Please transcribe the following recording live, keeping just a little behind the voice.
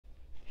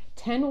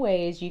10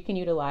 ways you can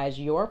utilize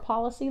your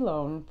policy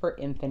loan for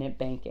infinite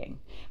banking.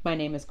 My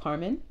name is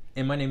Carmen.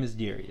 And my name is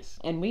Darius.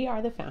 And we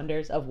are the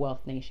founders of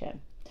Wealth Nation.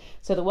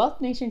 So the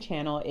Wealth Nation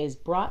channel is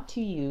brought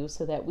to you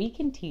so that we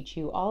can teach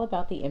you all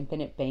about the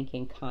infinite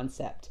banking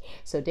concept.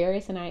 So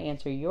Darius and I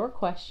answer your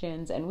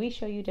questions, and we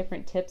show you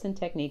different tips and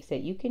techniques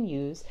that you can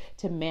use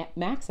to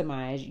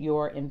maximize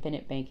your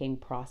infinite banking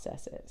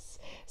processes.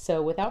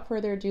 So without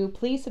further ado,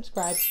 please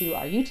subscribe to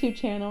our YouTube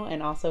channel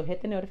and also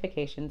hit the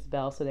notifications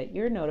bell so that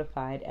you're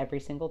notified every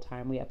single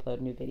time we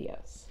upload new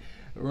videos.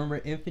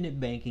 Remember, infinite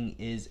banking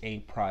is a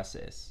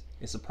process.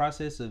 It's a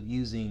process of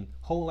using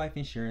whole life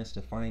insurance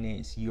to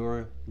finance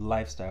your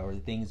lifestyle or the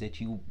things that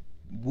you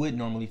would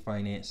normally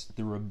finance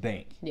through a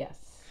bank.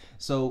 Yes.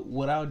 So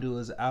what I'll do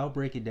is I'll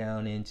break it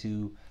down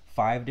into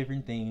 5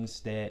 different things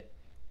that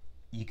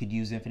you could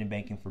use infinite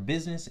banking for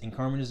business, and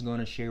Carmen is going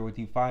to share with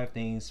you 5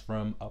 things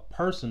from a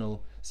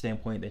personal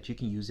standpoint that you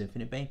can use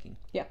infinite banking.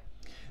 Yeah.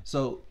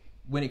 So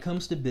when it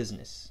comes to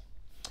business,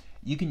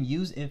 you can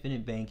use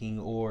infinite banking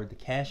or the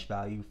cash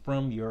value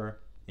from your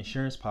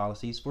insurance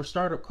policies for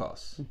startup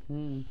costs.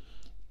 Mm-hmm.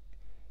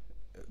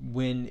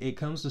 When it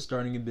comes to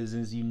starting a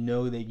business, you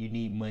know that you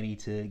need money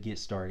to get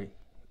started.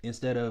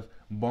 Instead of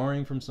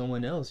borrowing from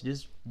someone else,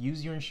 just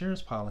use your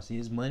insurance policy.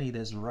 It's money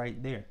that's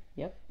right there.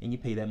 Yep. And you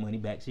pay that money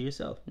back to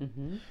yourself.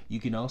 Mm-hmm. You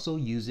can also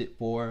use it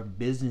for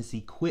business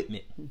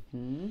equipment.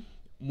 Mm-hmm.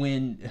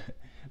 When,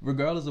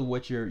 regardless of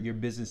what your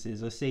business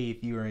is, let's say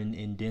if you're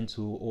in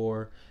dental,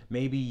 or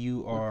maybe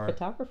you are a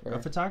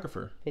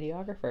photographer,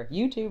 videographer,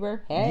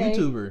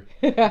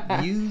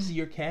 YouTuber, use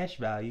your cash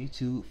value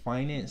to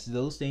finance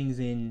those things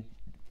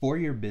for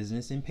your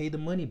business and pay the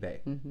money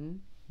back. Mm-hmm.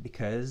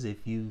 Because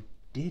if you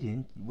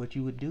didn't, what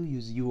you would do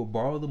is you will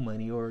borrow the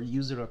money or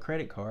use it on a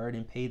credit card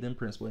and pay them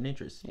principal and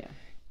interest. Yeah.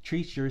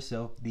 Treat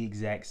yourself the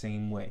exact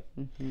same way.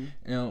 Mm-hmm.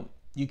 Now,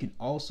 you can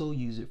also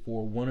use it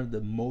for one of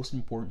the most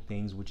important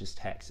things, which is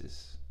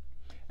taxes.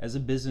 As a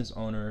business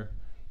owner,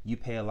 you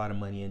pay a lot of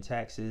money in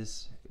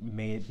taxes,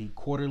 may it be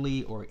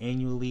quarterly or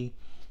annually.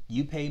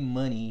 You pay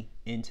money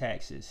in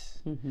taxes.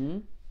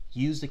 Mm-hmm.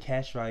 Use the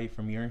cash value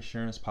from your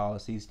insurance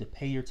policies to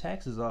pay your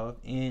taxes off,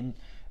 and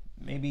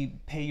maybe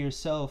pay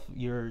yourself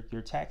your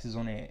taxes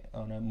on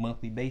a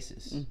monthly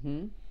basis.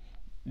 Mm-hmm.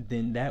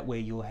 Then that way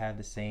you'll have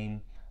the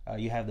same,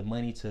 you have the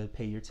money to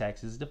pay your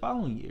taxes the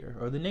following year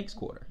or the next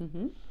quarter.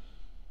 Mm-hmm.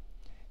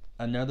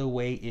 Another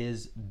way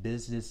is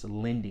business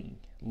lending.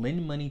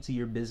 Lend money to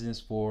your business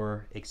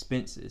for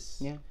expenses.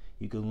 Yeah.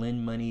 You can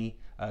lend money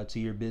to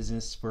your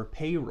business for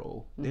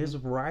payroll. Mm-hmm. There's a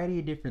variety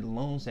of different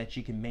loans that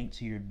you can make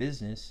to your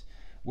business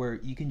where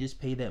you can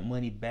just pay that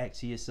money back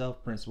to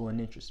yourself, principal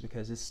and interest,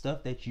 because it's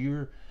stuff that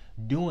you're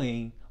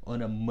doing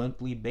on a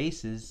monthly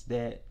basis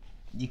that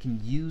you can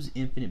use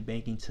infinite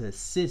banking to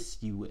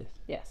assist you with.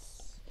 Yes.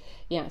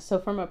 Yeah, so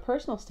from a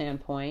personal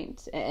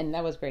standpoint, and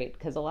that was great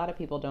because a lot of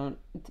people don't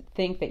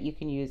think that you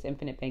can use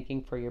infinite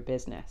banking for your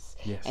business.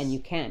 Yes. And you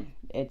can.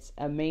 It's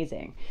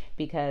amazing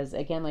because,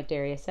 again, like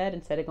Darius said,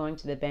 instead of going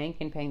to the bank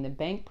and paying the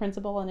bank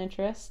principal and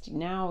interest,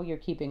 now you're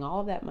keeping all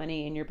of that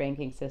money in your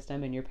banking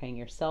system and you're paying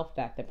yourself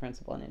back the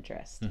principal and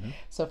interest. Mm-hmm.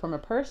 So from a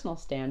personal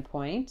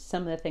standpoint,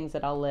 some of the things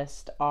that I'll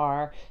list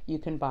are you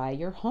can buy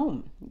your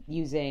home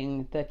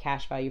using the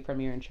cash value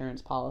from your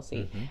insurance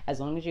policy, mm-hmm. as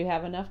long as you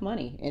have enough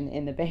money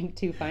in the bank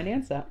to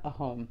finance a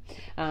home.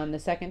 The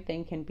second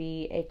thing can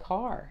be a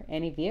car,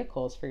 any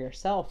vehicles for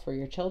yourself, for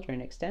your children,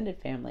 extended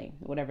family,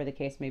 whatever the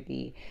case may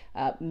be.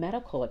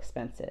 Medical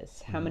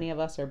expenses. How many of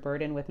us are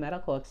burdened with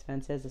medical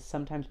expenses?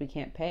 Sometimes we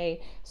can't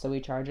pay, so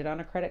we charge it on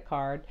a credit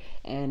card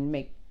and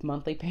make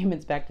monthly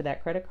payments back to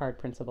that credit card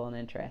principal and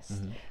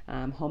interest.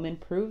 Mm-hmm. Home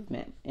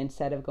improvement.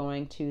 Instead of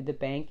going to the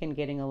bank and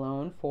getting a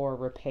loan for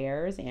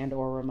repairs and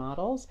or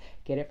remodels,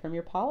 get it from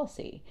your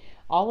policy.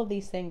 All of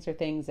these things are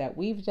things that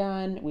we've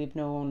done. We've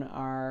known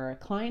our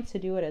clients to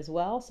do it as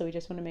well, so we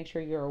just want to make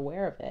sure you're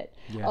aware of it.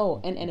 Yeah. Oh,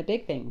 and a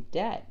big thing,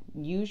 debt.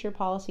 Use your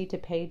policy to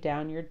pay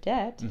down your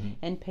debt mm-hmm.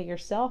 and pay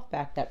yourself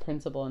back that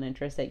principal and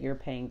interest that you're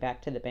paying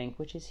back to the bank,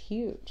 which is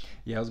huge.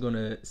 Yeah, I was going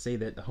to say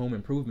that the home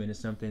improvement is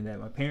something that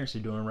my parents are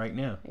doing right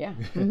now. Yeah.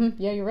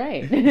 Mm-hmm. Yeah, you're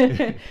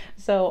right.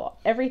 So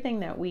everything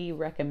that we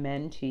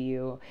recommend to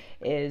you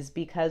is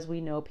because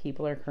we know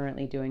people are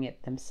currently doing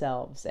it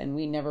themselves, and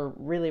we never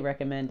really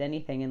recommend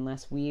anything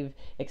unless we've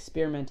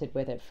experimented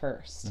with it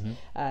first.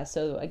 Mm-hmm.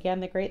 So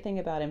again, the great thing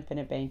about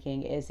infinite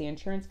banking is the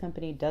insurance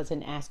company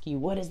doesn't ask you,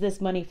 what is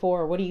this money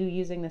for? What are you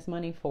using this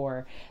money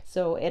for?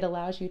 So it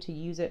allows you to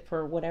use it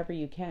for whatever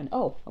you can.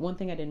 Oh, one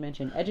thing I didn't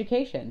mention,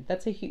 education.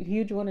 That's a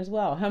huge one as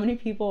well. How many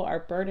people are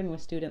burdened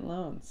with student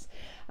loans?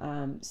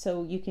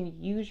 So you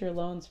can use your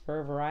loans for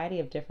a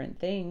variety of different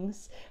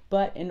things,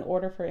 but in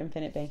order for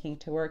infinite banking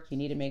to work, you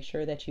need to make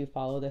sure that you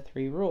follow the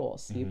 3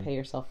 rules. So you pay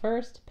yourself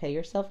first, pay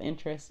yourself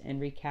interest,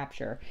 and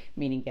recapture,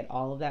 meaning get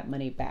all of that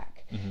money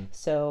back. Mm-hmm.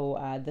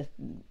 So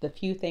the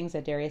few things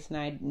that Darius and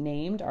I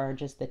named are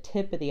just the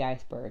tip of the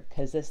iceberg,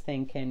 because this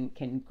thing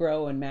can and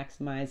grow and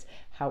maximize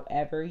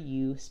however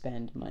you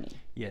spend money.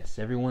 Yes,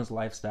 everyone's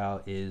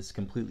lifestyle is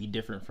completely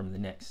different from the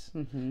next.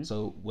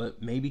 So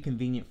what may be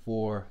convenient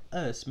for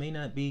us may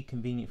not be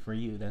convenient for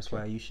you. That's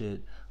why you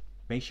should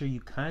make sure you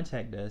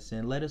contact us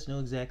and let us know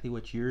exactly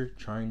what you're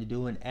trying to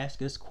do and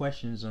ask us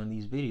questions on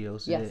these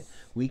videos so that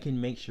we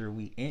can make sure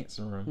we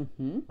answer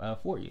them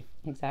for you.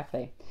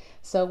 Exactly.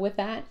 So with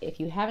that, if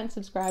you haven't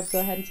subscribed,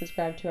 go ahead and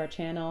subscribe to our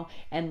channel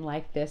and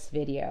like this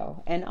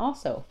video. And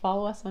also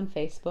follow us on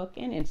Facebook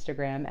and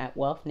Instagram at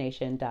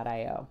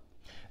wealthnation.io.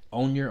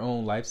 Own your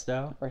own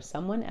lifestyle, or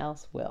someone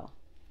else will.